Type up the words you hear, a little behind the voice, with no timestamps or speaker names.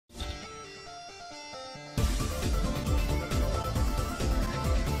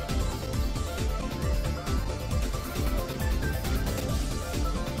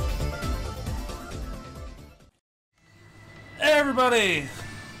everybody!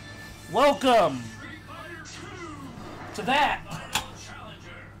 Welcome to that!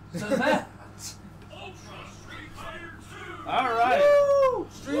 Alright!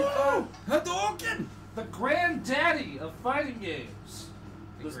 Street Fighter Hadouken! The granddaddy of fighting games!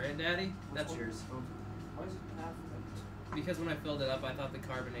 The granddaddy? That's yours. Why is it half empty? Because when I filled it up, I thought the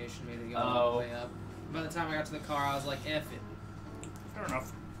carbonation made it go all the way up. By the time I got to the car, I was like, F it. Fair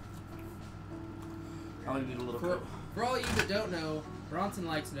enough. I only need a little coat. For all you that don't know, Bronson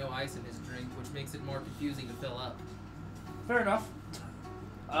likes no ice in his drink, which makes it more confusing to fill up. Fair enough.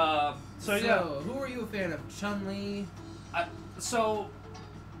 So yeah. Who are you a fan of? Chun-Li?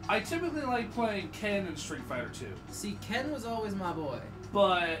 I typically like playing Ken in Street Fighter 2. See, Ken was always my boy.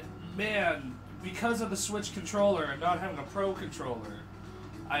 But, man, because of the Switch controller and not having a Pro controller,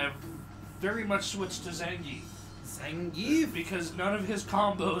 I have very much switched to Zangief. Zangief? Because none of his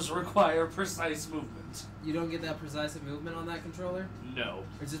combos require precise movement. You don't get that precise movement on that controller? No.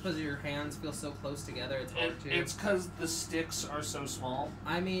 Or just because your hands feel so close together, it's hard to... It's because the sticks are so small.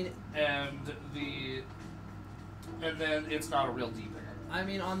 I mean... And then it's not a real D-pad. I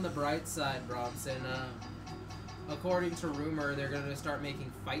mean, on the bright side, Bronson, according to rumor, they're going to start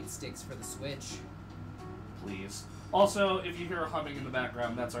making fight sticks for the Switch. Please. Also, if you hear a humming in the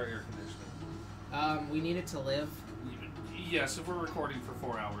background, that's our air conditioning. We need it to live. Yes, if we're recording for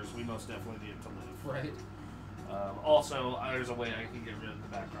 4 hours, we most definitely need it to live. Right. Also, there's a way I can get rid of the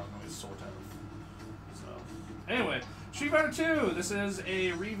background noise, sort of. So, anyway, Street Fighter 2! This is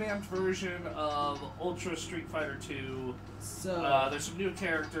a revamped version of Ultra Street Fighter 2. So, there's some new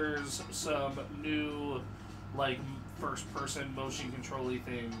characters, some new, like, first-person motion control-y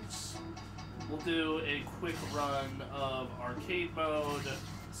things. We'll do a quick run of arcade mode,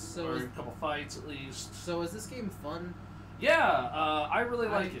 or a couple fights at least. So is this game fun? Yeah, I really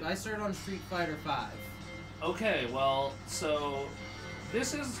like it. I started on Street Fighter 5. Okay, well, so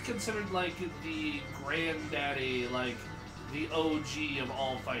this is considered like the granddaddy, like the OG of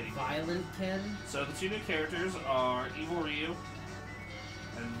all fighting. Violent Ken? So the two new characters are Evil Ryu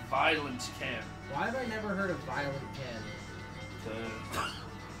and Violent Ken. Why have I never heard of Violent Ken?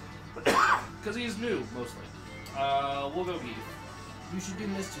 Because he's new, mostly. We'll go Geef. You should do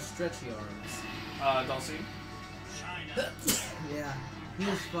Mr. Stretchy Arms. Dulcie. Yeah, he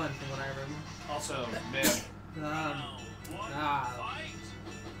was fun from what I remember. Also, man.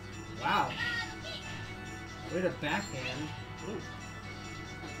 Wow. Way to backhand. Ooh.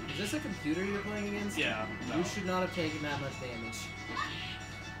 Is this a computer you're playing against? Yeah. No. You should not have taken that much damage.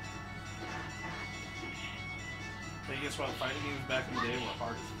 But guess what? Fighting games back in the day were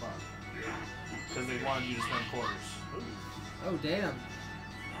hard as fuck. Because they wanted you to spend quarters. Ooh. Oh, damn.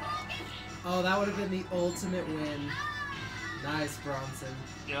 Oh, that would have been the ultimate win. Nice, Bronson.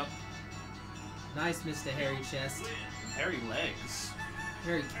 Yep. Nice, Mr. Hairy Chest. Hairy legs.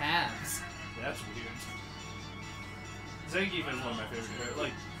 Hairy calves. That's weird. Zangief is one of my favorite characters.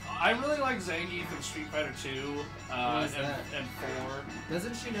 Like, I really like Zangief in Street Fighter 2 and 4.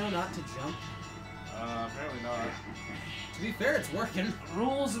 Doesn't she know not to jump? Apparently not. To be fair, it's working.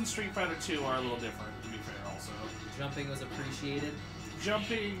 Rules in Street Fighter 2 are a little different, to be fair, also. Jumping was appreciated.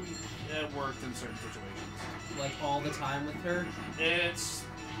 Jumping worked in certain situations. Like all the time with her? It's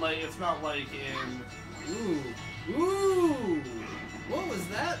not like in... Ooh! What was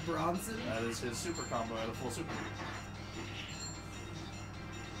that, Bronson? That is his super combo at a full super move.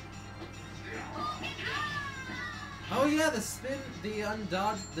 Oh yeah, the spin, the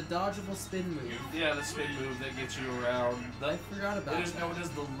dodgeable spin move. Yeah, the spin move that gets you around. I forgot about that. It is known as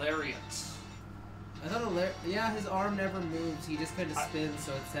the lariat. I thought yeah, his arm never moves. He just kind of spins,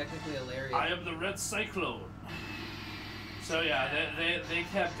 so it's technically a lariat. I am the Red Cyclone. So yeah, they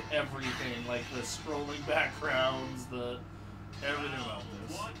kept everything, like the scrolling backgrounds, everything about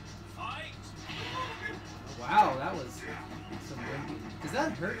this. Wow, that was some wimpy. Does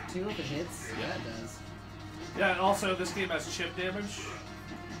that hurt too if it hits? Yeah, it does. Yeah, and also this game has chip damage,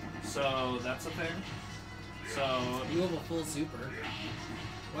 so that's a thing. So you have a full super.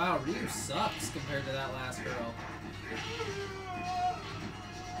 Wow, Ryu sucks compared to that last girl.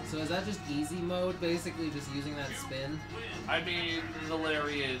 So is that just easy mode, basically just using that spin? I mean, the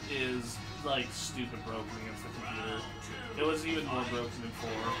lariat is, like, stupid broken against the computer. It was even more broken in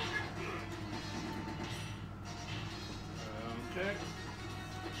 4. Okay.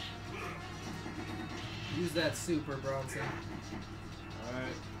 Use that super, Bronson.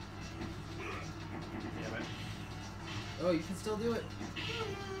 Alright. Damn it. Oh, you can still do it.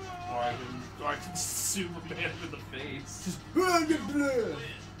 Or I can Superman in the face. Just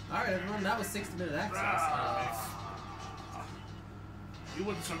alright, everyone, that was 60-minute access. You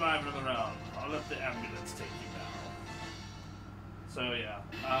wouldn't survive another round. I'll let the ambulance take you So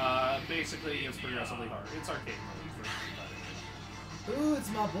yeah, basically it's progressively hard. It's arcade mode. Ooh,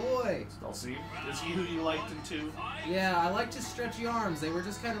 it's my boy. Dulcie, is he who you liked in 2? Yeah, I liked his stretchy arms. They were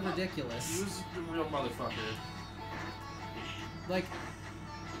just kind of ridiculous. He was the real motherfucker. Like,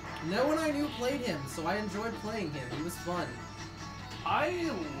 no one I knew played him, so I enjoyed playing him. He was fun.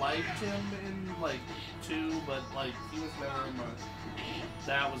 I liked him in like 2, but like he was never in my.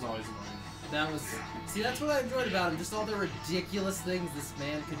 That was always annoying. That was... See, that's what I enjoyed about him. Just all the ridiculous things this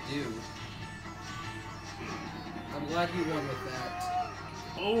man could do. I'm glad you won with that.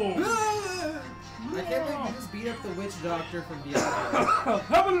 Oh! I can't believe you just beat up the witch doctor from Diablo.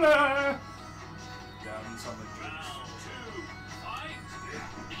 Down some of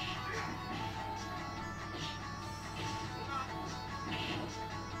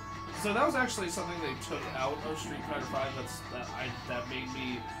So that was actually something they took out of Street Fighter V. That made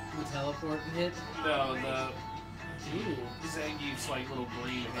me. The teleport hit? No, the Ooh. Zangief's like little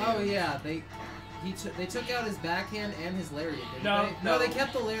green hand. Oh yeah, they took out his backhand and his lariat, didn't they? No, they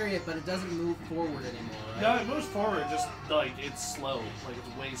kept the lariat, but it doesn't move forward anymore, right? No, it moves forward, just like it's slow. Like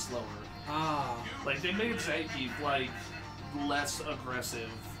it's way slower. Ah. Like they made Zangief like less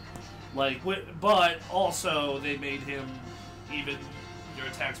aggressive. Like, but also they made him even your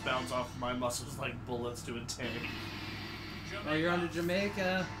attacks bounce off my muscles like bullets to a tank. Oh, you're on to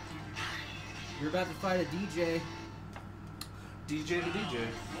Jamaica. You're about to fight a DJ. DJ the DJ.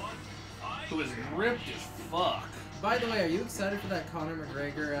 Who is ripped as fuck. By the way, are you excited for that Conor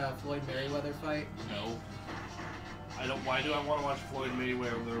McGregor Floyd Mayweather fight? No. I don't. Why do I want to watch Floyd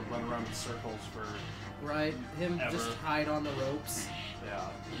Mayweather run around in circles for? Right, him ever. just hide on the ropes. Yeah,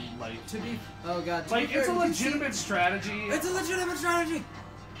 like To be, oh god. To like be fair, it's a did you see- legitimate strategy. It's a legitimate strategy.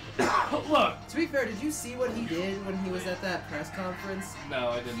 Look. To be fair, did you see what he did when he was at that press conference? No,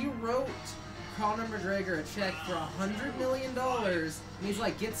 I He didn't. wrote Conor McGregor a check for $100 million, and he's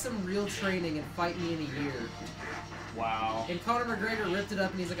like, get some real training and fight me in a year. Wow. And Conor McGregor ripped it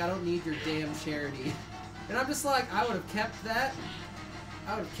up, and he's like, I don't need your damn charity. And I'm just like, I would have kept that.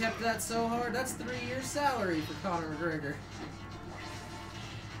 I would have kept that so hard. That's 3 years' salary for Conor McGregor.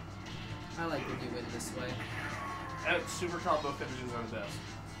 I like when you win this way. Super combo finishes are the best.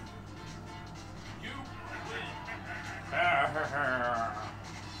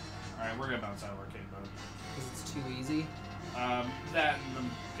 Alright, we're gonna bounce out of arcade mode. Because it's too easy. That and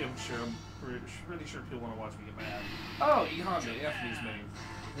I'm pretty sure people want to watch me get mad. Oh, E Honda, Anthony's name.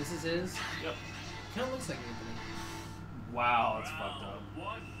 This is his? Yep. Kind of looks like Anthony. Wow, that's fucked up.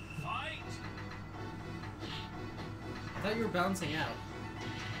 I thought you were bouncing out.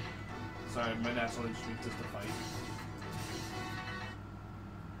 Sorry, my natural instinct is to fight.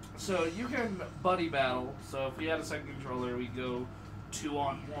 So you can buddy battle. So if we had a second controller, we go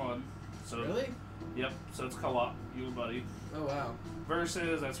 2-on-1. So Really? Yep. So it's co-op, you and buddy. Oh, wow.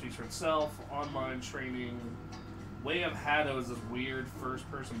 Versus, that speaks for itself. Online training. Way of Hado is this weird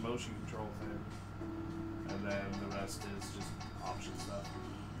first-person motion control thing, and then the rest is just option stuff.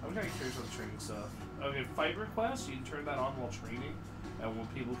 I'm kind of curious about the training stuff. Okay, fight requests. You can turn that on while training, and when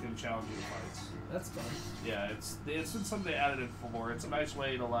people can challenge you to fights. That's fun. Yeah, it's been something they added in before. It's a nice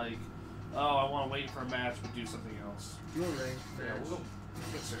way to like, oh, I want to wait for a match, but do something else. Dual range. Yeah, we'll go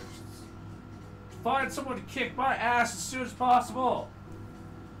get searched. Find someone to kick my ass as soon as possible.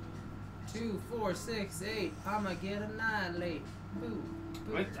 2, 4, 6, 8. I'ma get annihilated. Boo.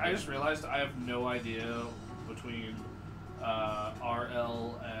 Boo. I just realized I have no idea between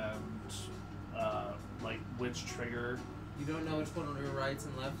RL and like which trigger. You don't know which one your rights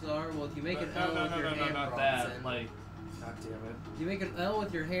and lefts are? Well, if you make an No, L with your hand, not Bronson, that. Like, god damn it. you make an L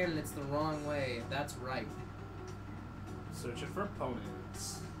with your hand and it's the wrong way. That's right. Searching for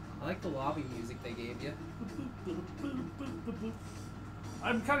opponents. I like the lobby music they gave you.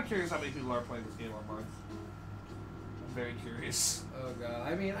 I'm kind of curious how many people are playing this game online. I'm very curious. Oh god.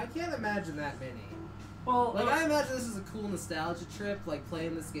 I mean, I can't imagine that many. Well, Like, I imagine this is a cool nostalgia trip, like,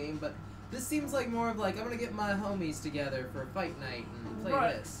 playing this game, but this seems like more of like, I'm gonna get my homies together for a fight night and play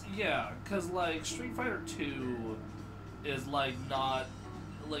right, this. yeah, because, like, Street Fighter 2 is, like, not,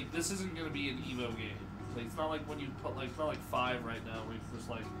 like, this isn't gonna be an Evo game. Like, it's not like when you put, like, it's not like 5 right now where you just,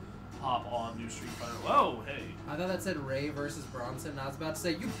 like, hop on new Street Fighter. Whoa, hey. I thought that said Ray versus Bronson, and I was about to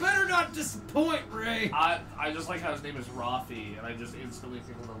say, you better not disappoint, Ray! I just like how his name is Rafi, and I just instantly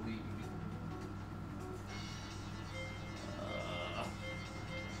think of the league.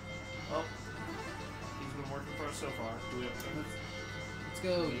 Well, he's been working for us so far. Do we have to? Let's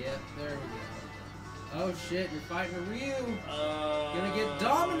go, yep, there we go. Oh shit, you're fighting Ryu! Gonna get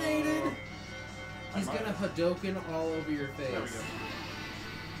dominated! He's gonna Hadouken all over your face. There we go.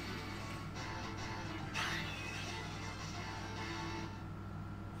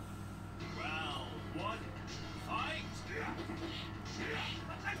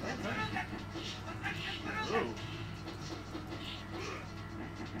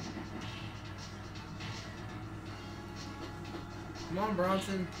 on,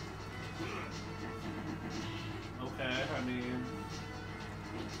 Bronson. Okay, I mean...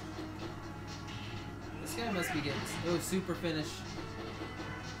 This guy must be getting... Oh, super finish.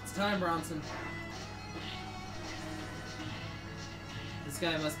 It's time, Bronson. This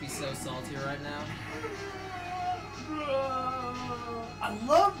guy must be so salty right now. I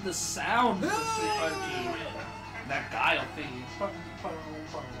love the sound of Street Fighter 2. That guile thing.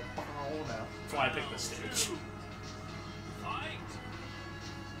 That's why I picked this stage.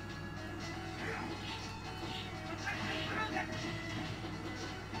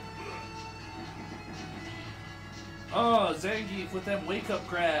 Oh, Zangief with them wake-up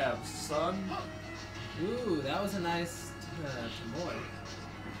grabs, son. Ooh, that was a nice Tomoe.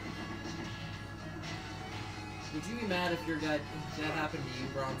 Would you be mad if that happened to you,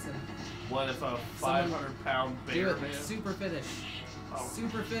 Bronson? What if a 500-pound bear man? Super finish. Oh.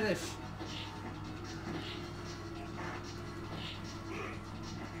 Super finish.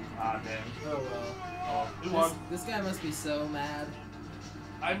 Ah, damn. Oh, well. Oh, we won. This guy must be so mad.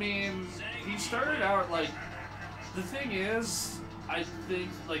 I mean, he started out like... The thing is, I think,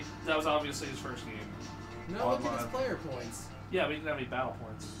 like, that was obviously his first game. No, look at his player points. Yeah, we didn't have any battle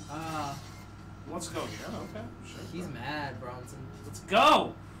points. Ah. Let's go again, okay. Sure. He's mad, Bronson. Let's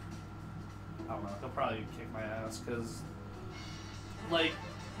go! I don't know, he'll probably kick my ass, because, like,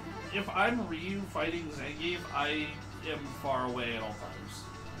 if I'm Ryu fighting Zangief, I am far away at all times.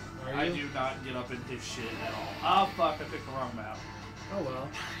 Are you? I do not get up in his shit at all. Oh, fuck, I picked the wrong map. Oh, well.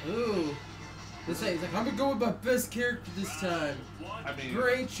 Ooh. He's like, I'm gonna go with my best character this time. I mean...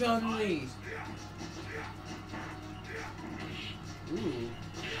 Great Chun-Li. Ooh.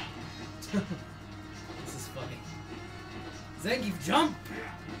 This is funny. Zangief, jump!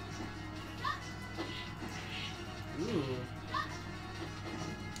 Ooh.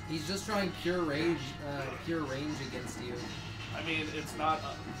 He's just trying pure range against you. I mean, it's not...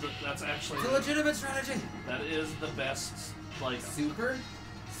 that's actually... It's a legitimate strategy! That is the best, like... Super?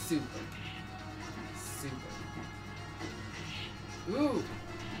 Super. Super. Ooh!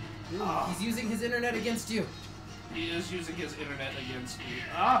 Ooh, he's using his internet against you. He is using his internet against you.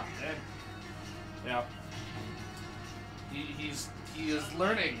 Ah, dang. Yeah. He is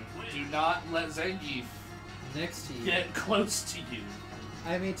learning. Do not let Zangief next to you get close to you.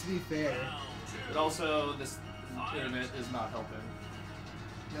 I mean, to be fair. But also, this internet is not helping.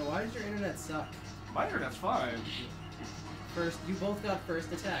 No, why does your internet suck? My internet's fine. First, you both got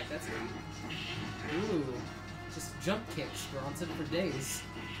first attack. That's neat. Ooh, just jump kicks, Bronson, for days.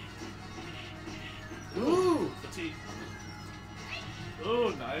 Ooh! Fatigue.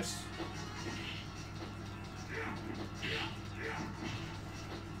 Ooh, nice.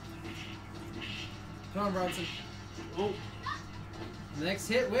 Come on, Bronson. Ooh. The next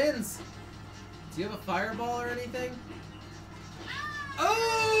hit wins. Do you have a fireball or anything?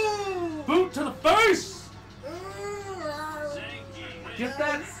 Oh! Boot to the face!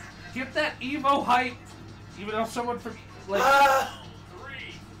 Get that Evo hype. Even if someone for like.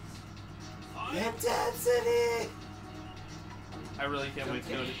 Intensity! I really can't wait to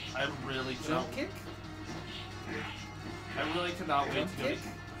go to. I really cannot. Jump kick? I really cannot wait to go to.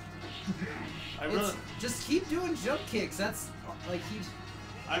 I really. Just keep doing jump kicks. That's like he.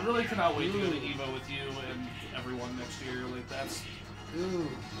 I really cannot wait to go to Evo with you and everyone next year. Like that's. Ooh.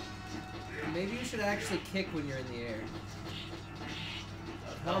 Maybe you should actually kick when you're in the air.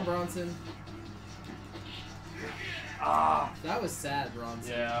 Come on, Bronson. Ah. That was sad,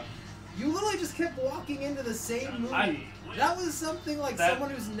 Bronson. Yeah. You literally just kept walking into the same move. That was something like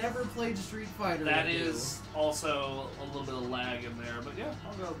someone who's never played Street Fighter. That is also a little bit of lag in there, but yeah,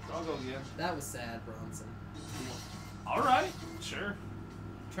 I'll go again. That was sad, Bronson. All right, sure.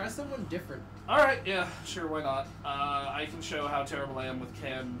 Try someone different. All right, yeah, sure, why not? I can show how terrible I am with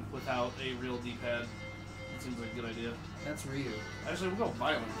Ken without a real D-pad. It seems like a good idea. That's Ryu. Actually, we'll go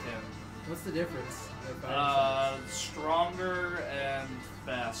violent Ken. What's the difference? Stronger and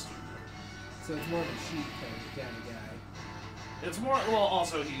faster. So it's more of a cheat kind of guy. It's more, well,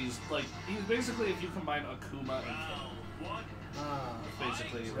 also he's basically if you combine Akuma and Ken.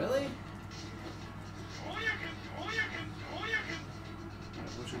 Basically. Really?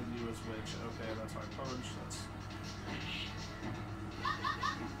 Which of you is which? Okay, that's hard punch. That's.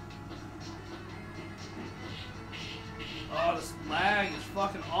 Oh, this lag is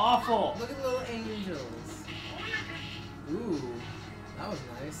fucking awful. Look at the little angels. Ooh, that was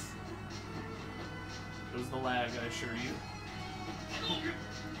nice. It was the lag, I assure you.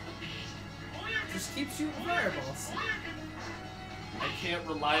 Just keep shooting fireballs. I can't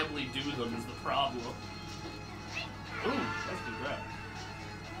reliably do them is the problem. Ooh, that's a good grab.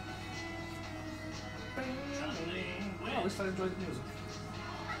 Oh, at least I enjoyed the music.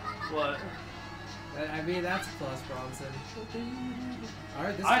 What? I mean, that's a plus, Bronson.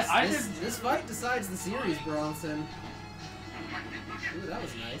 Alright, this fight decides the series, Bronson. Ooh, that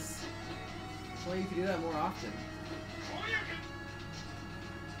was nice. Well, you could do that more often.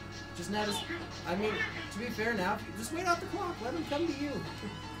 I mean, to be fair now, just wait out the clock. Let him come to you.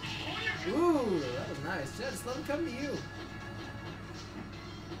 Ooh, that was nice. Yeah, just let him come to you.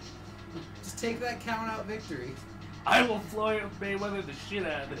 Just take that count-out victory. I will Floyd Mayweather the shit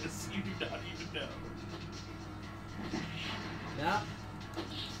out of this. You do not even know. Yeah.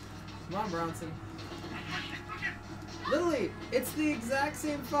 Come on, Bronson. Literally, it's the exact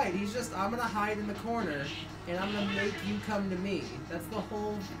same fight. He's just, I'm gonna hide in the corner, and I'm gonna make you come to me. That's the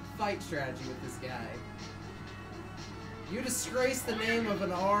whole fight strategy with this guy. You disgrace the name of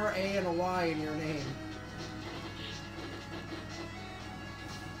an R, A, and a Y in your name.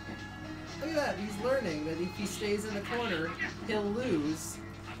 Look at that, he's learning that if he stays in the corner, he'll lose.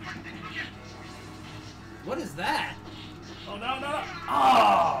 What is that? Oh, no, no!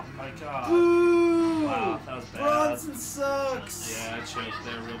 Oh, my God. Boo! Wow, that was bad. Bronson sucks! Yeah, I choked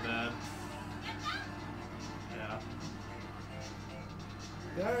there real bad. Yeah.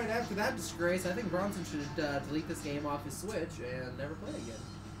 Alright, after that disgrace, I think Bronson should delete this game off his Switch and never play again.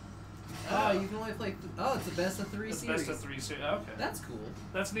 Oh, you can only play... Oh, it's a best-of-3 series. Best-of-3 series. Okay. That's cool.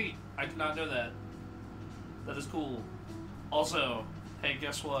 That's neat. I did not know that. That is cool. Also, hey,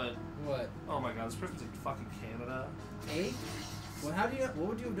 guess what? What? Oh my God, this person's in fucking Canada. Hey? Well, what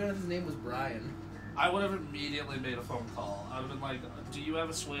would you have done if his name was Brian? I would have immediately made a phone call. I would have been like, do you have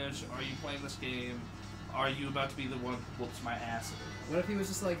a Switch? Are you playing this game? Are you about to be the one who whoops my ass? What if he was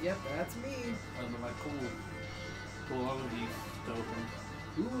just like, yep, that's me? I'd been like, cool. Cool, I'm gonna be doping.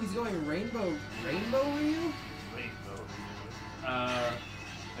 Ooh, he's going Rainbow Ryu? Rainbow. I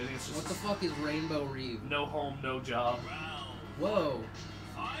think it's just... What the fuck is Rainbow Ryu? No home, no job. Whoa.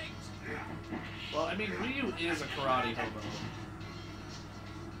 Well, I mean, Ryu is a karate hobo.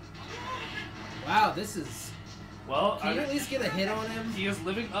 Wow, this is... Well, Can you at least get a hit on him? He is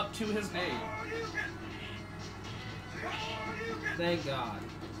living up to his name. Thank God.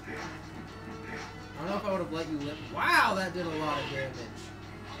 I don't know if I would have let you live. Wow, that did a lot of damage.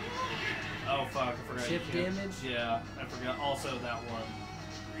 Oh fuck, I forgot. Chip damage? Yeah, I forgot. Also that one.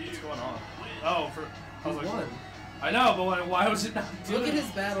 What's going on? Oh, I was like, won. I know, but why was it not doing? Look at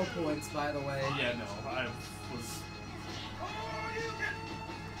his battle points, by the way. Yeah, no, I was.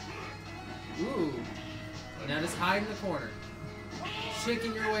 Ooh. Now just hide in the corner.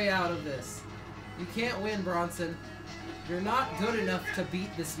 Shaking your way out of this. You can't win, Bronson. You're not good enough to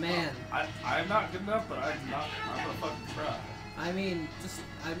beat this man. I'm not good enough, but I'm gonna fucking try. I mean,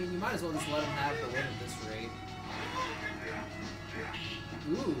 you might as well just let him have the win at this rate.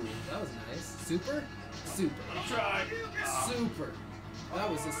 Ooh, that was nice. Super? Super. I'm trying. Super. That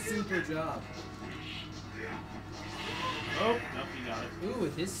was a super job. Oh, nope, you got it. Ooh,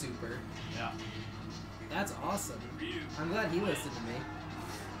 with his super. Yeah. That's awesome. I'm glad he listened to me.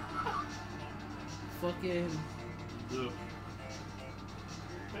 Fucking... Ooh.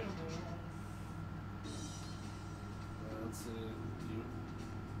 Let's see.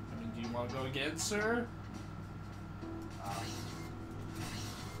 Do you want to go again, sir?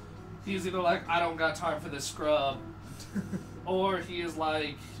 He's either like, I don't got time for this scrub, or he is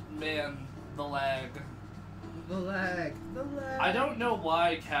like, man, the lag. The lag. The lag. I don't know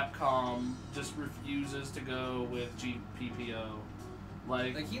why Capcom just refuses to go with GPPO.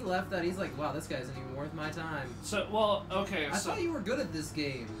 Like he left that, he's like, wow, this guy isn't even worth my time. So, well, okay, I thought you were good at this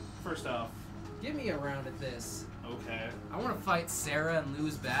game. First off. Give me a round at this. Okay. I want to fight Sarah and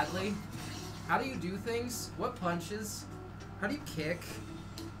lose badly. How do you do things? What punches? How do you kick?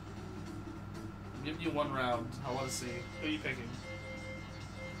 I'm giving you one round. I want to see. Who are you picking?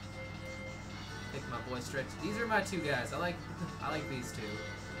 Pick my boy Strix. These are my two guys. I like these two.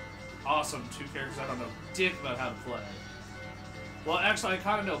 Awesome. Two characters I don't know dick about how to play. Well, actually, I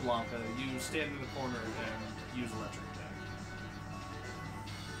kind of know Blanca. You stand in the corner and use electric attack.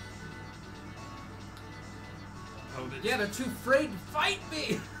 Oh, yeah, they're too afraid to fight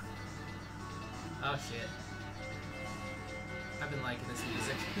me! Oh, shit. I've been liking this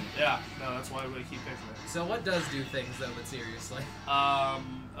music. Yeah, no, that's why we keep picking it. So what does do things, though, but seriously?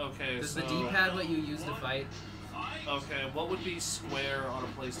 Okay, Does the D-pad what you use to fight? Okay, what would be square on a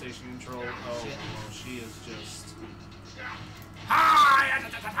PlayStation controller? Oh, shit. Well, she is just... I'm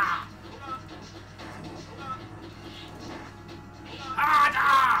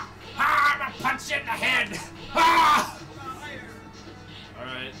a punch in the head!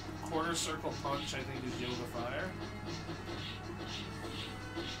 Alright, quarter circle punch, I think, is Yoga Fire.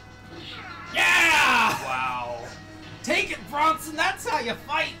 Yeah! Wow. Dig it, Bronson. That's how you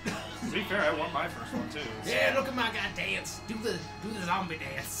fight. To be fair, I won my first one too. So. Yeah, look at my guy dance. Do the zombie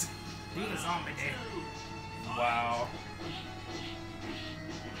dance. Do the zombie dance. Wow.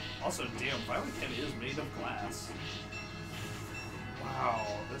 Also, damn, Violent Ken is made of glass. Wow,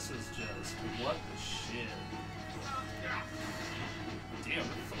 this is just what the shit. Damn,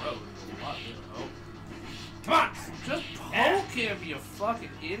 the throat is a lot, you know. Come on, Just poke him, you fucking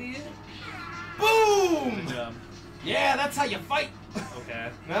idiot. boom. Good job. Yeah, that's how you fight.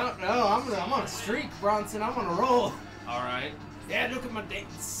 Okay. No, I'm on a streak, Bronson. I'm on a roll. All right. Yeah, look at my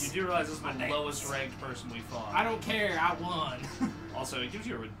dance. You do realize this is My the dance. lowest ranked person we fought. I don't care. I won. Also, it gives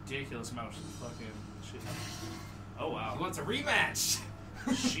you a ridiculous amount of fucking shit. Oh wow. She wants a rematch.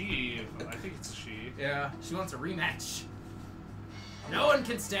 She, I think it's a she. Yeah, she wants a rematch. No one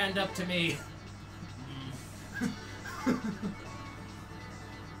can stand up to me.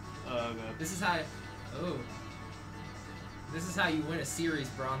 God. This is how. Oh. This is how you win a series,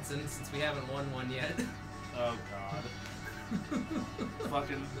 Bronson. Since we haven't won one yet. Oh god.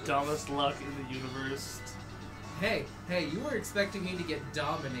 Fucking dumbest luck in the universe. Hey, you were expecting me to get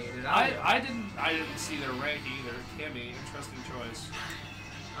dominated. I didn't see their rank either. Cammy, interesting choice.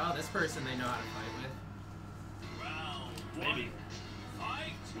 Oh, this person they know how to fight with. Maybe.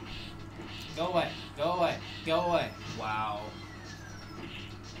 Go away. Go away. Go away. Wow.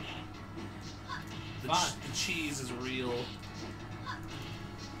 The cheese is real.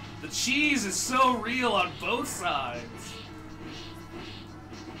 The cheese is so real on both sides.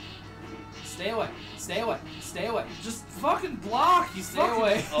 Stay away. Stay away. Stay away. Just fucking block. You Stay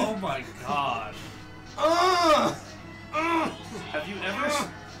away. Oh my god. Have you ever?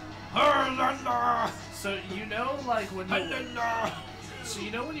 So you know, like when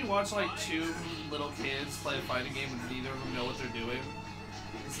you watch like two little kids play a fighting game and neither of them know what they're doing.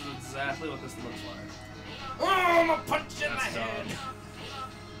 This is exactly what this looks like. Oh, I'm gonna punch you in the That's head. dumb.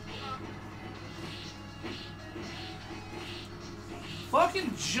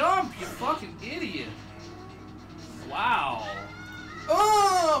 Fucking jump, you fucking idiot! Wow.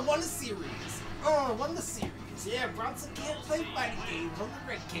 Oh, won the series. Oh, won the series. Yeah, Bronson can't play fighting games on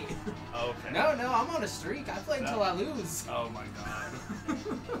the red game. Okay. No, I'm on a streak. I play until I lose. Oh my god.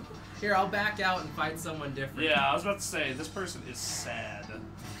 Here, I'll back out and fight someone different. Yeah, I was about to say, this person is sad.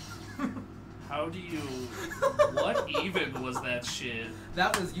 How do you... What even was that shit?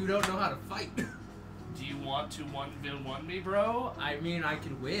 That was you don't know how to fight. Do you want to 1v1 me, bro? I mean, I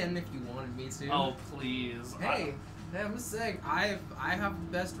could win if you wanted me to. Oh, please. Hey, I'm just saying, I have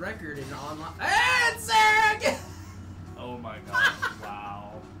the best record in online. Answer! Oh my god.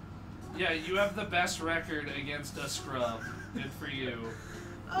 Wow. Yeah, you have the best record against a scrub. Good for you.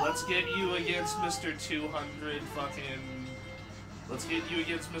 Let's get you against Mr. 200 fucking... Let's get you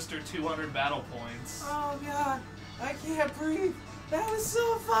against Mr. 200 battle points. Oh god, I can't breathe. That was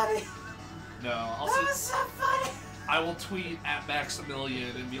so funny. No, That was so funny. I will tweet at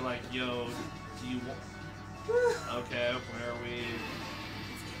Maximilian and be like, yo, do you want... Okay, where are we?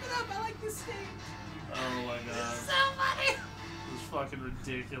 Let's keep it up. I like this stage. Oh my This god. is so funny. This is fucking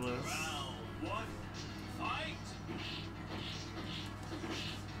ridiculous.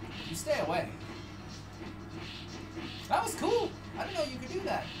 You stay away. That was cool. I didn't know you could do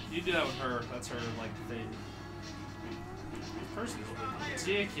that. You do that with her. That's her, like, thing. This person is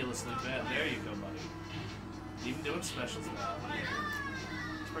ridiculously bad. There you go, buddy. Even doing specials now.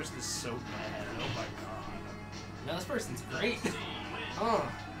 This person is so bad. Oh my god. No, this person's great. Oh,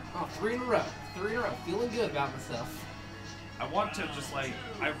 3 in a row. 3 in a row. Feeling good about myself. I want to just, like,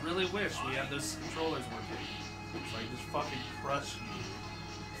 I really wish we had those controllers working. So I just fucking crush you.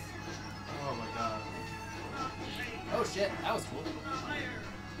 Oh my god. Oh shit, that was cool.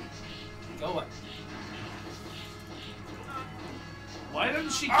 Go away. Why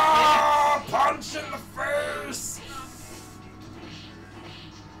doesn't she Ah, punch in the face!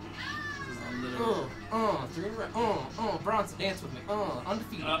 literally... 3 in a row. Bronson, dance with me.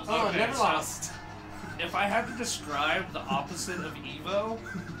 Undefeated. Okay, Never so- lost. If I had to describe the opposite of Evo,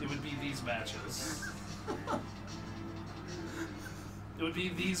 it would be these matches. It would be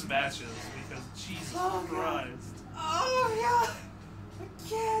these matches, because Jesus Oh, God. Christ. Oh yeah, I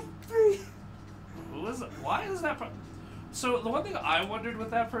can't breathe. Who is it? Why is that So, the one thing I wondered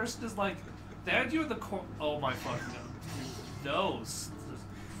with that person is, like, they had you in the oh my fucking nose.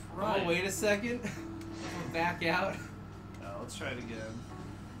 Oh, wait a second. Back out. Let's try it again.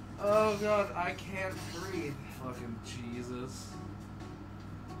 Oh god, I can't breathe. Fucking Jesus.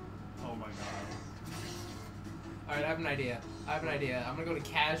 Oh my god. Alright, I have an idea. I'm gonna go to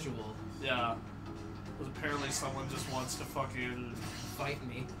casual. Yeah. Because apparently someone just wants to fucking fight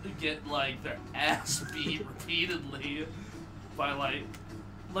me. get like their ass beat repeatedly by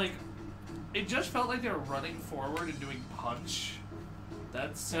like it just felt like they were running forward and doing punch.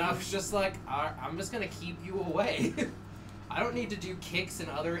 That's And I was just like, I'm just gonna keep you away. I don't need to do kicks and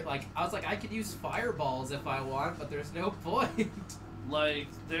other, like, I was like, I could use fireballs if I want, but there's no point. like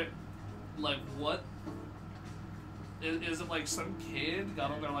they're like what is it like some kid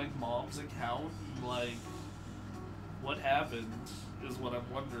got on their like mom's account and like what happened is what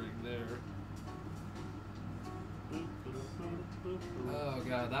I'm wondering there. Oh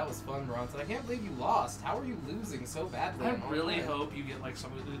god, that was fun, Bronson. I can't believe you lost. How are you losing so badly? I really hope you get like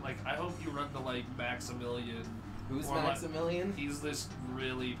somebody like I hope you run to like Maximilian. Who's or, like, Maximilian? he's this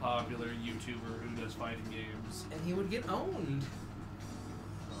really popular YouTuber who does fighting games. And he would get owned.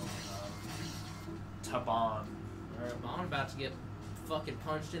 Taban. Alright, well, I'm about to get fucking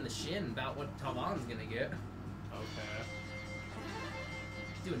punched in the shin about what Taban's gonna get. Okay.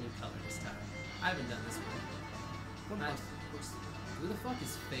 Do a new color this time. I haven't done this one. Who the fuck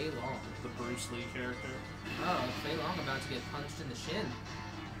is Fei Long? The Bruce Lee character. Oh, Fei Long about to get punched in the shin.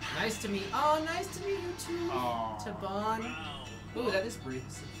 Nice to meet. Oh, nice to meet you too, Aww. Taban. Ooh, that is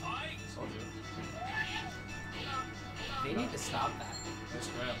Bruce. So good. They need to stop that. Nice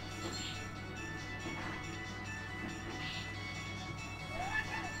grab.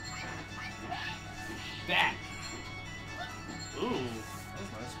 Back. Ooh. That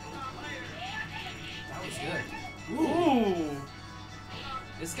was nice. That was good. Ooh.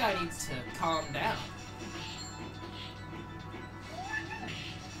 This guy needs to calm down.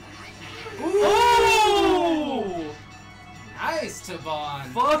 Ooh! Nice, Taban.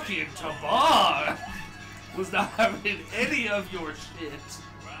 Fucking Taban was not having any of your shit.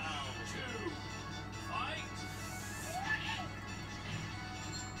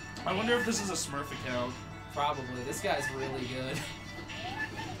 I wonder if this is a Smurf account. Probably. This guy's really good.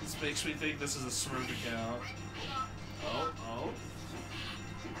 This makes me think this is a Smurf account. Oh, oh.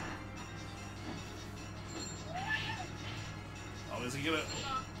 Oh, is he gonna...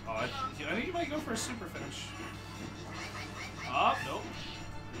 Oh, I think he might go for a super finish. Oh, nope.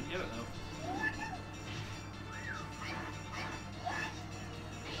 Didn't get it, though.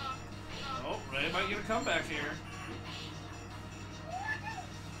 Oh, Ray might get a comeback here.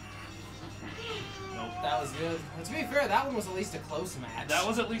 Nope. That was good. And to be fair, that one was at least a close match. That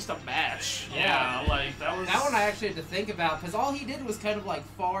was at least a match. Yeah. Like, that was... That one I actually had to think about, because all he did was kind of like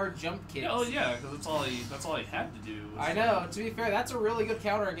far jump kicks. Oh, yeah, because that's all he had to do. I know. To be fair, that's a really good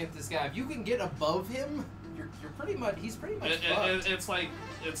counter against this guy. If you can get above him, you're pretty much... He's pretty much fucked. It's like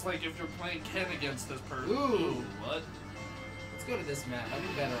if you're playing Ken against this person. Ooh. What? Let's go to this map. I'll be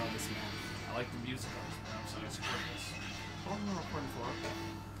better on this map. I like the music on this map, so I support this. Oh, no, 24.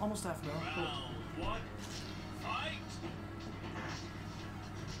 Almost half an hour. Cool. One, fight!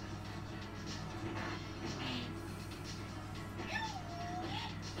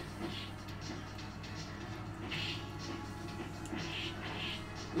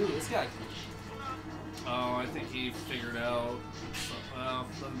 Ooh, this guy. Oh, I think he figured out. Well,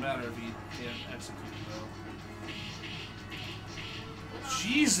 doesn't matter if he can't execute though.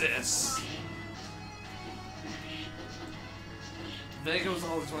 Jesus! Vega was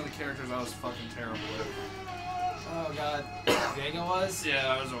always one of the characters I was fucking terrible with. Oh god. Vega was?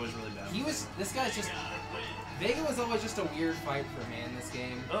 Yeah, I was always really bad. He was... This guy's just... Vega was always just a weird fight for me in this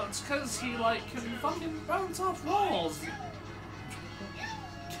game. Well, it's because he, like, can fucking bounce off walls.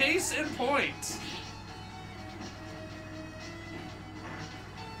 Case in point.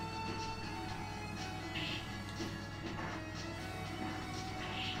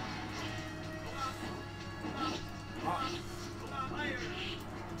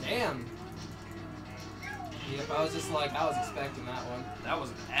 Damn. Yep, I was just like, I was expecting that one. That was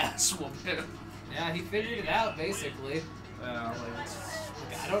an ass whooping. Yeah, he figured it out, basically. Yeah, like,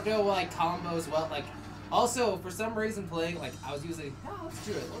 I don't know, like, combos well, like... Also, for some reason, playing, like, I was using... Yeah, let's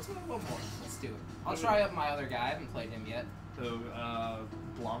do it. Let's go one more. Let's do it. I'll try up my other guy. I haven't played him yet. so,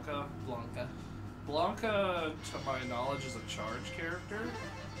 Blanca. Blanca. Blanca, to my knowledge, is a charge character.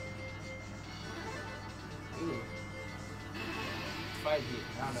 Ooh. Fight here.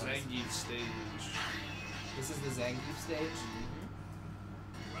 I don't know. Zangief stage. This is the Zangief stage?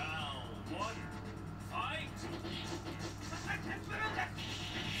 Round one, fight!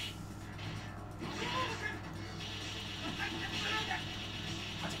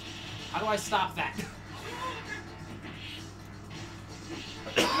 How do I stop that?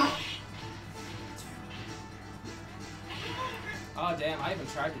 Oh damn, I even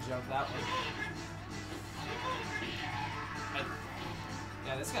tried to jump that one.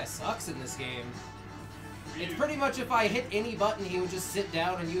 Yeah, this guy sucks in this game. It's pretty much if I hit any button, he would just sit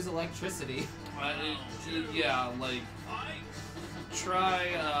down and use electricity. Yeah, like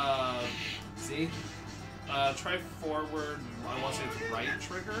try See? try forward. I want to say it's right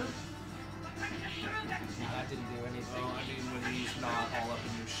trigger. No, that didn't do anything. Oh, I mean when he's not all up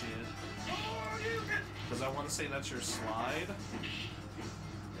in your shit. Because I want to say that's your slide.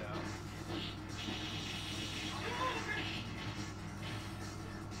 Yeah.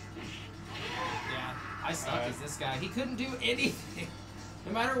 Yeah, I suck as this guy. He couldn't do anything.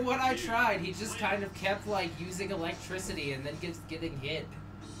 No matter what I tried, he just kind of kept like using electricity and then getting hit.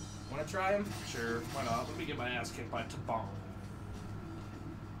 Wanna try him? Sure, why not? Let me get my ass kicked by Tabong.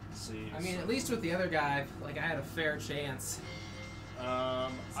 Let's see. I mean, at least with the other guy, like I had a fair chance. I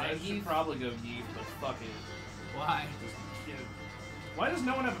Zangief? should probably go Yeet, but fuck it. Why? Why does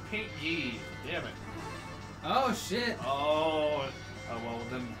no one have a pink Yeet? Damn it. Oh shit! Oh, well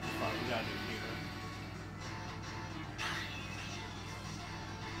then, fuck, we gotta do it here.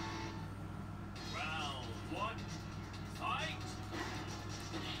 Round one. Fight.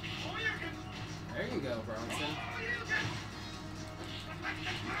 There you go, Bronson.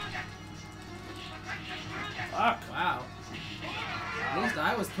 Fuck. Wow. At least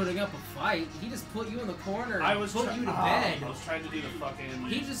I was putting up a fight. He just put you in the corner and I was put you to bed. I was trying to do the fucking.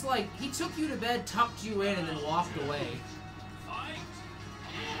 He just like, he took you to bed, tucked you in, and then walked away. Fight.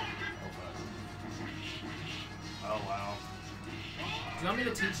 Oh wow. Do you want me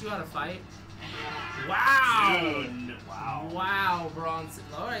to teach you how to fight? Wow! Dude, wow. Wow, Bronson.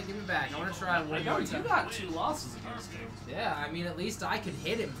 Alright, give me back. I want to try I one know more you time. got 2 losses against him. Yeah, I mean, at least I could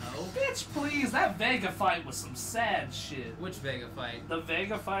hit him, though. Bitch, please, that Vega fight was some sad shit. Which Vega fight? The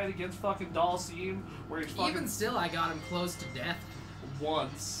Vega fight against fucking Dhalsim, where he's fucking Even still, I got him close to death.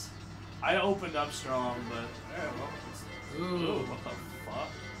 once. I opened up strong, but yeah, well, Ooh. what the fuck?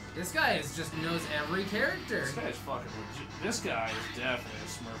 This guy just knows every character. This guy's fucking legit. This guy is definitely a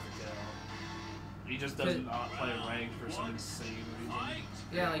Smurf account. He just does not play ranked for some insane reason.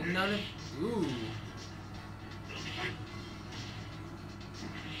 Yeah, like none of... Ooh.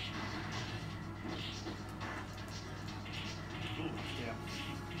 Ooh, yeah.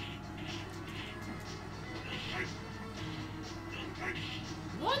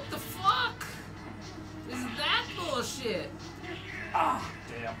 What the fuck? Is that bullshit? Ah,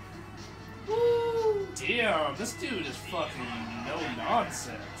 damn. Woo! Damn, this dude is fucking no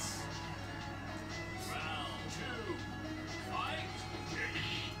nonsense. Round two. Fight.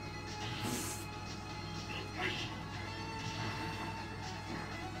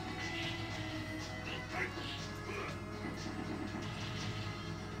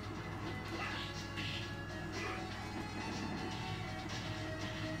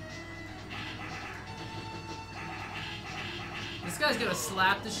 This guy's gonna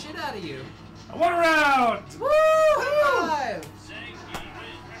slap the shit out of you. One round! Woo! High five!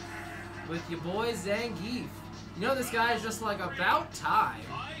 Zangief. With your boy Zangief. You know this guy is just like about time.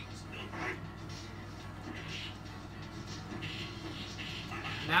 Fight.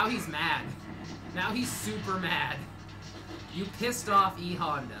 Now he's mad. Now he's super mad. You pissed off E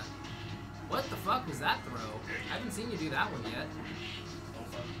Honda. What the fuck was that throw? I haven't seen you do that one yet.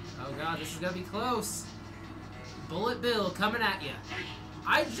 Oh god, this is gonna be close. Bullet Bill coming at you.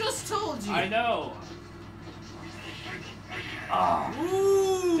 I just told you. I know. Ah,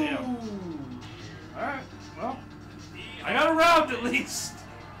 Ooh. damn. Alright, well, I got a round at least.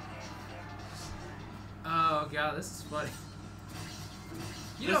 Oh god, this is funny.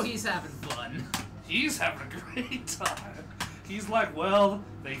 You know he's having fun. He's having a great time. He's like, well,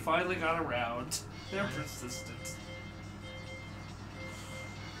 they finally got around. They're persistent.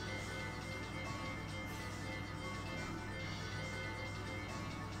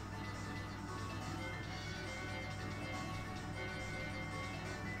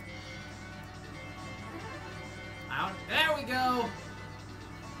 There we go.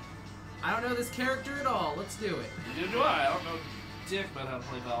 I don't know this character at all. Let's do it. Neither do I. I don't know dick about how to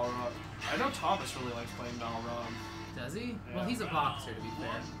play Balrog. I know Thomas really likes playing Balrog. Does he? Yeah. Well, he's a boxer, to be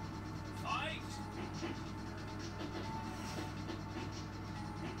fair. Fight.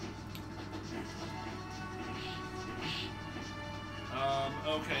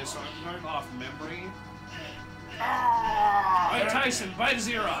 Okay, so I'm going off memory. Alright, Tyson, bite his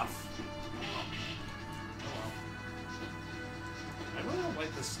ear off. Oh well. I really don't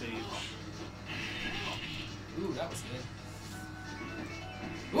like this stage. Ooh, that was good.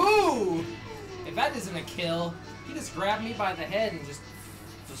 Ooh! If that isn't a kill, he just grabbed me by the head and just...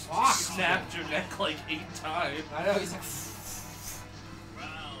 Just Fuck. snapped your neck like 8 times. I know, he's like...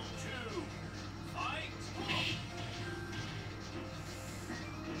 Round two. Fight.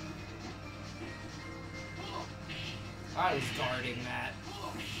 I was guarding that.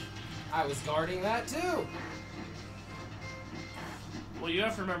 I was guarding that too. Well, you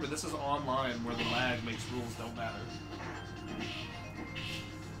have to remember, this is online where the lag makes rules don't matter.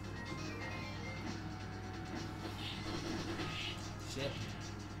 Shit.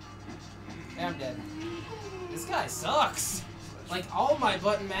 Yeah, I'm dead. This guy sucks. Like, all my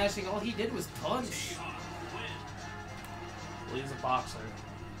button mashing, all he did was punch. Well, he's a boxer.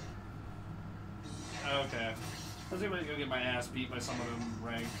 Okay. I was gonna go get my ass beat by someone in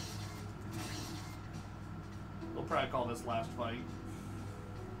rank. We'll probably call this last fight.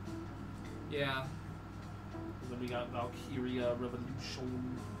 Yeah. Then we got Valkyria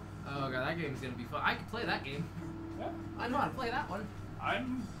Revolution. Oh god, that game's gonna be fun. I can play that game. Yeah. I know how to play that one.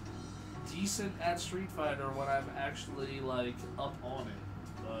 I'm decent at Street Fighter when I'm actually, like, up on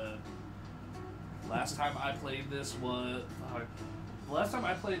it. But last time I played this was... the last time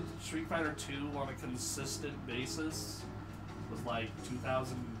I played Street Fighter 2 on a consistent basis was, like,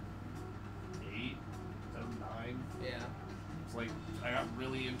 2008, 2009. Yeah. It's like, I got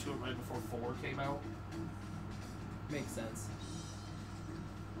really into it right before 4 came out. Makes sense.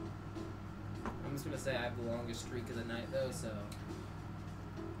 I'm just gonna say I have the longest streak of the night though, so...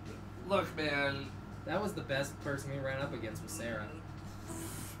 Look, man. That was the best person we ran up against was Sarah.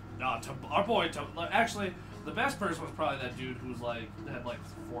 Nah, our boy, actually, the best person was probably that dude who was like, had like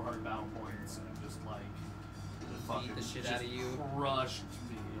 400 battle points and just like, Beat the shit out of you. Crushed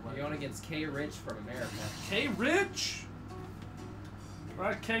me. Like, You're going against K. Rich from America. K. Rich?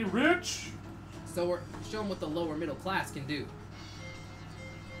 Right, K. Rich? So we're showing what the lower middle class can do.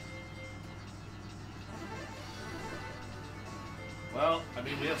 Well, I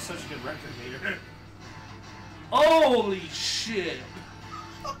mean, we have such a good record here. Holy shit!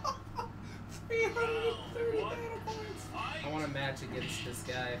 330 battle points! I want to match against this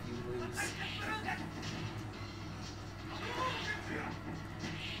guy if you lose.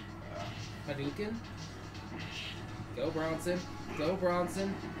 Hadouken? Go Bronson. Go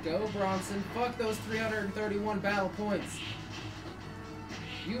Bronson. Go Bronson. Fuck those 331 battle points.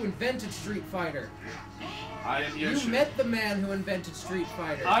 You invented Street Fighter. I am You met the man who invented Street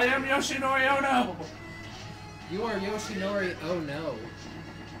Fighter. I am Yoshinori Ono! You are Yoshinori. Oh no.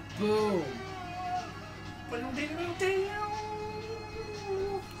 Boom.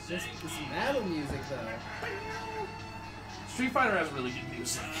 This metal music though. Street Fighter has really good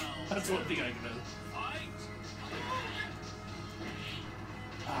music. That's one thing I can know.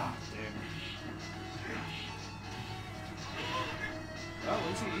 Ah, damn. Oh,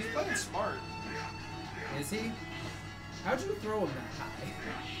 he's playing smart. Is he? How'd you throw him that high?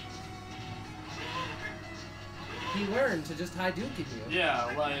 He learned to just Hadouken you. Yeah,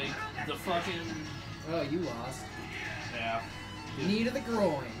 like, the fucking... Oh, you lost. Yeah. Knee to the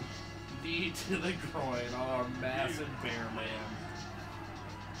groin. Knee to the groin on our massive bear man.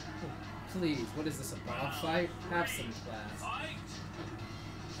 Please, what is this, a boss fight? Have some class.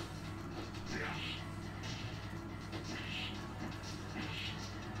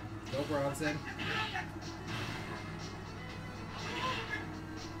 Go Bronson.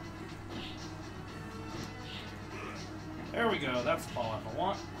 There we go, that's the ball I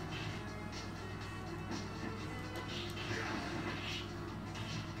want.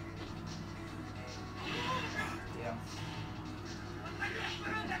 Damn.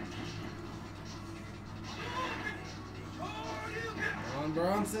 Come on,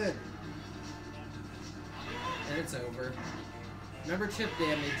 Bronson. And it's over. Remember chip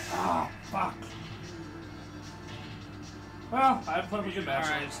damage. Ah, fuck. Well, I put up a good match.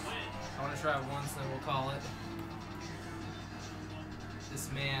 Alright. I want to try it once, then we'll call it.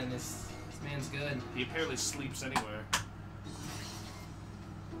 This man's good. He apparently sleeps anywhere.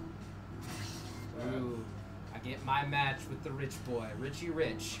 Ooh. I get my match with the rich boy. Richie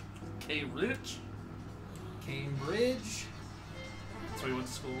Rich. K. Rich? Cambridge. That's where he went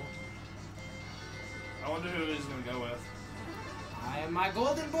to school. I wonder who he's gonna go with. I am my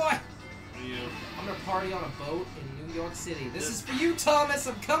golden boy. Who are you? I'm gonna party on a boat in New York City. This is for you, Thomas.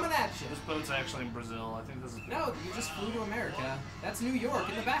 I'm coming at you. This boat's actually in Brazil. I think this is... No, you just flew to America. That's New York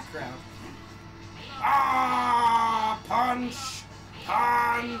in the background. Ah! Punch!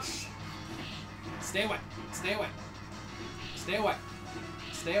 Punch! Stay away. Stay away. Stay away.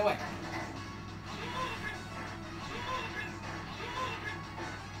 Stay away.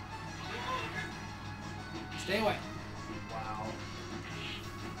 Stay away. Wow.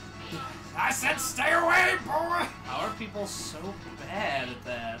 I said stay away, boy! How are people so bad at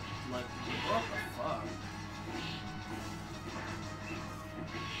that? Like, what the fuck?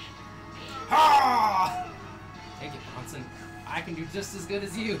 Ha! Take it, Bronson. I can do just as good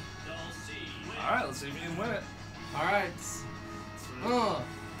as you. Alright, let's see if you can win it. Alright. Oh,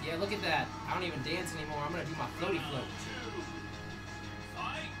 yeah, look at that. I don't even dance anymore. I'm gonna do my floaty float.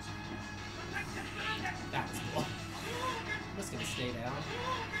 Fight! That was cool. I'm just gonna stay down.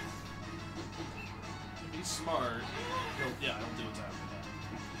 Be smart. Yeah, he'll do exactly that.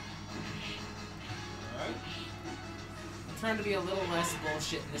 Alright. I'm trying to be a little less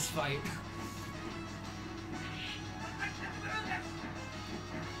bullshit in this fight.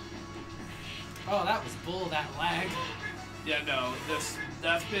 Oh, that was bull, that lag. Yeah, no,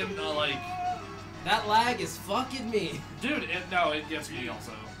 that's been, like... That lag is fucking me. Dude, it gets me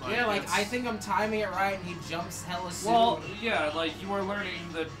also. Yeah, like, it's- I think I'm timing it right and he jumps hella soon. Well, yeah, like, you are learning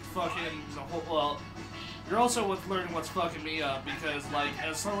the fucking... Well, you're also learning what's fucking me up, because, like,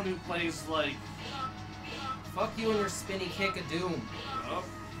 as someone who plays, like... Fuck you and your spinny kick of doom.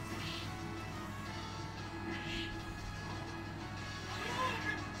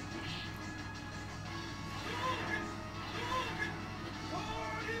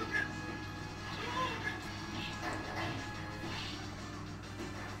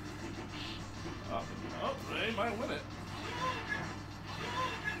 Oh, they might win it.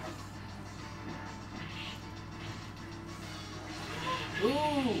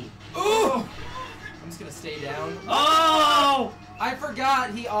 Ooh! Ooh! I'm just gonna stay down. Oh! I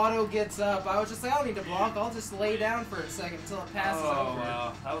forgot he auto gets up. I was just like, I don't need to block. I'll just lay down for a second until it passes Oh, over.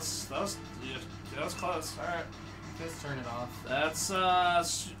 wow. That was close. Alright. Just turn it off. That's,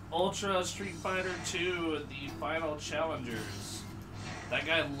 Ultra Street Fighter 2, the final challengers. That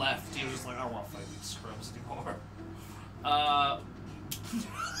guy left. He was just like, I don't want to fight these scrubs anymore. Oh!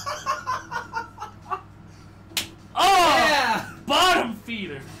 Yeah! Bottom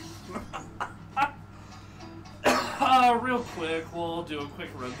feeder! Real quick, we'll do a quick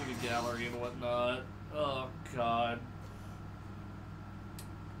run through the gallery and whatnot. Oh, God.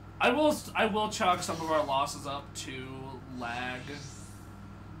 I will chalk some of our losses up to lag.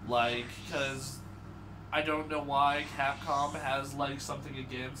 Like, because I don't know why Capcom has, like, something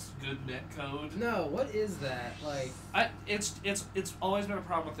against good netcode. No, what is that? Like, It's always been a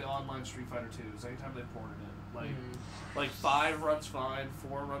problem with the online Street Fighter 2s. Anytime they ported it, like, mm, like 5 runs fine,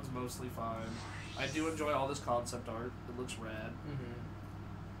 4 runs mostly fine. I do enjoy all this concept art. It looks rad. mm-hmm.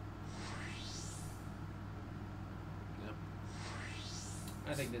 Yep.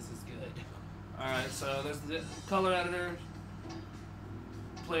 I think this is good. All right, so there's the color editor,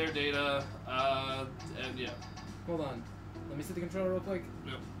 player data, and yeah. Hold on. Let me see the controller real quick.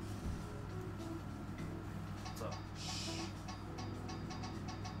 Yep. What's up?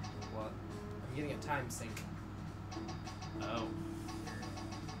 What? I'm getting a time sync. Oh.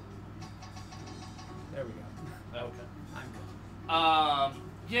 There we go. Okay. I'm good.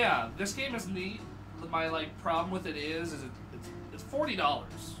 Yeah, this game is neat. My like problem with it is it's $40.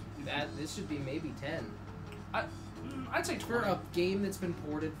 This should be maybe 10. I'd say For 20. a game that's been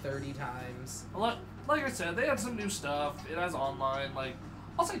ported 30 times. Like I said, they had some new stuff. It has online. Like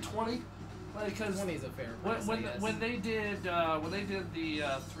I'll say 20. Like because 20 is a fair price, I guess. when they did the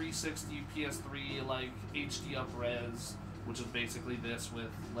 360 PS3 like HD up-res, which is basically this with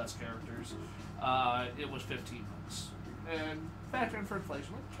less characters, it was $15. And factor in for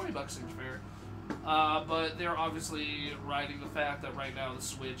inflation, like $20 seems fair. But they're obviously riding the fact that right now the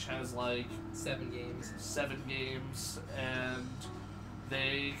Switch has like 7 games. 7 games, and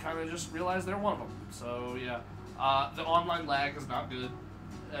they kind of just realized they're one of them. So yeah, the online lag is not good,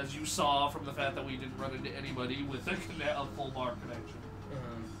 as you saw from the fact that we didn't run into anybody with a full bar connection.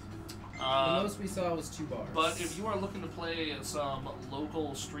 The most we saw was 2 bars. But if you are looking to play some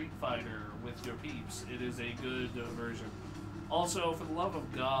local Street Fighter with your peeps, it is a good version. Also, for the love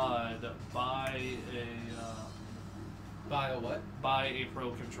of God, buy Buy a what? a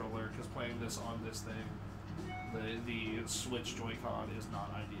Pro controller, because playing this on this thing, the Switch Joy-Con is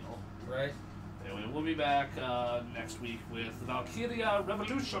not ideal. Right? Anyway, we'll be back next week with Valkyria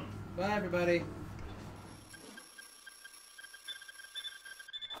Revolution. Bye, everybody.